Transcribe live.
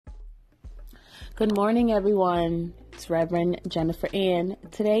Good morning, everyone. It's Reverend Jennifer Ann.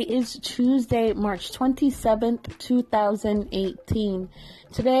 Today is Tuesday, March 27th, 2018.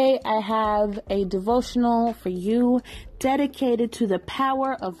 Today, I have a devotional for you dedicated to the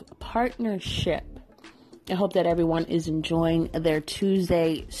power of partnership. I hope that everyone is enjoying their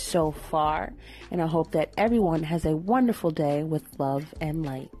Tuesday so far, and I hope that everyone has a wonderful day with love and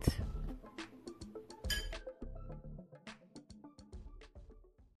light.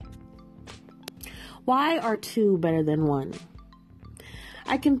 Why are two better than one?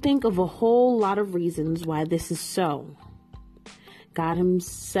 I can think of a whole lot of reasons why this is so. God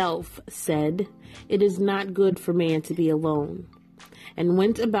himself said, "It is not good for man to be alone," and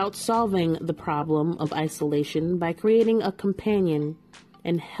went about solving the problem of isolation by creating a companion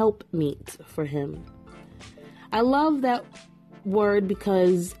and helpmeet for him. I love that word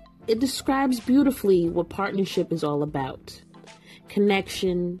because it describes beautifully what partnership is all about.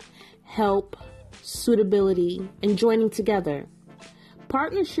 Connection, help, suitability, and joining together.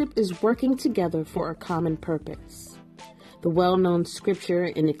 Partnership is working together for a common purpose. The well-known scripture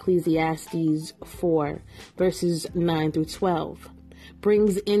in Ecclesiastes 4, verses 9 through 12,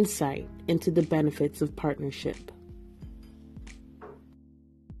 brings insight into the benefits of partnership.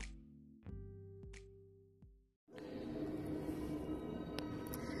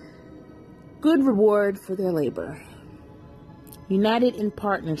 Good reward for their labor. United in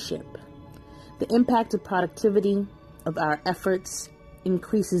partnership, the impact of productivity of our efforts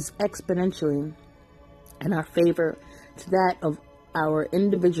increases exponentially, and our favor to that of our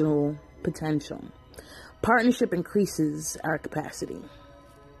individual potential. Partnership increases our capacity.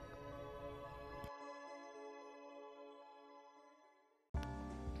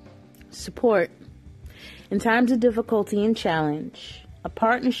 Support. In times of difficulty and challenge, a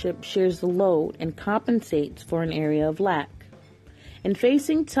partnership shares the load and compensates for an area of lack. In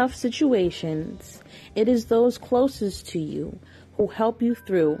facing tough situations, it is those closest to you who help you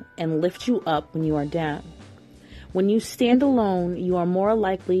through and lift you up when you are down. When you stand alone, you are more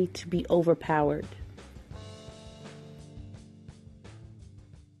likely to be overpowered.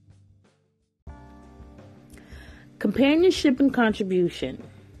 Companionship and contribution.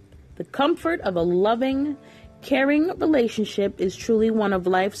 The comfort of a loving, caring relationship is truly one of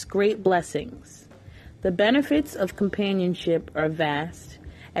life's great blessings. The benefits of companionship are vast,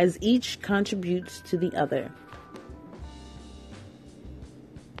 as each contributes to the other.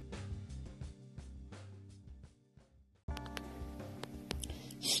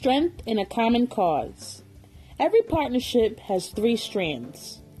 Strength in a common cause. Every partnership has three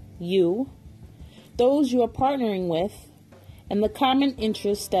strands: you, those you are partnering with, and the common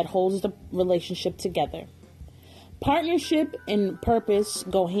interest that holds the relationship together. Partnership and purpose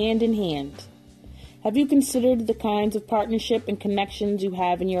go hand in hand. Have you considered the kinds of partnership and connections you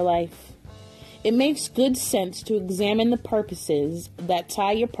have in your life? It makes good sense to examine the purposes that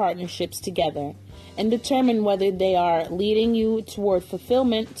tie your partnerships together and determine whether they are leading you toward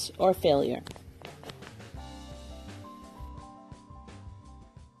fulfillment or failure.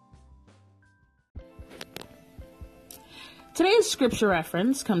 Today's scripture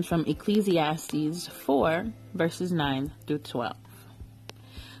reference comes from Ecclesiastes 4, verses 9 through 12.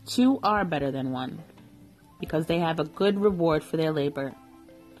 Two are better than one, because they have a good reward for their labor.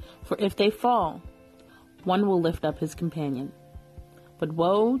 For if they fall, one will lift up his companion. But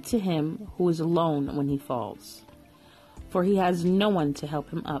woe to him who is alone when he falls, for he has no one to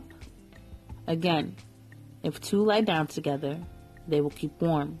help him up. Again, if two lie down together, they will keep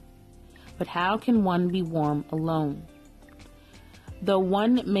warm. But how can one be warm alone? Though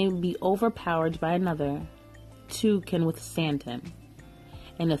one may be overpowered by another, two can withstand him,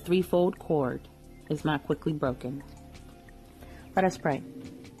 and a threefold cord is not quickly broken. Let us pray.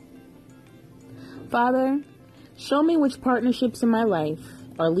 Father, show me which partnerships in my life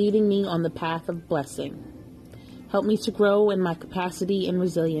are leading me on the path of blessing. Help me to grow in my capacity and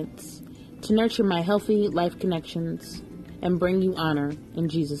resilience, to nurture my healthy life connections, and bring you honor in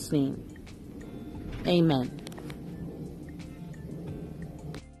Jesus' name. Amen.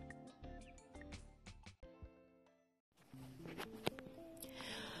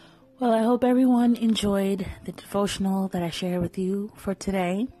 Well, I hope everyone enjoyed the devotional that I shared with you for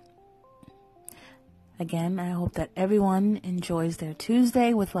today. Again, I hope that everyone enjoys their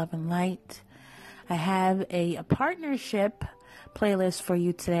Tuesday with love and light. I have a partnership playlist for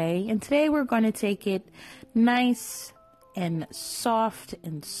you today, and today we're going to take it nice and soft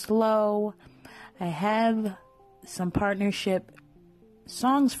and slow. I have some partnership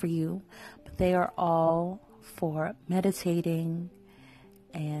songs for you, but they are all for meditating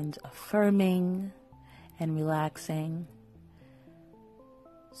and affirming and relaxing.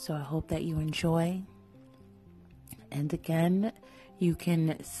 So I hope that you enjoy. And again, you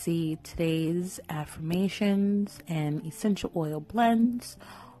can see today's affirmations and essential oil blends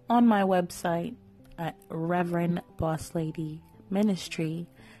on my website at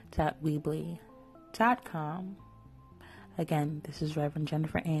reverendbossladyministry.weebly.com. Again, this is Reverend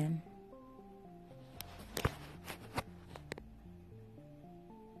Jennifer Ann.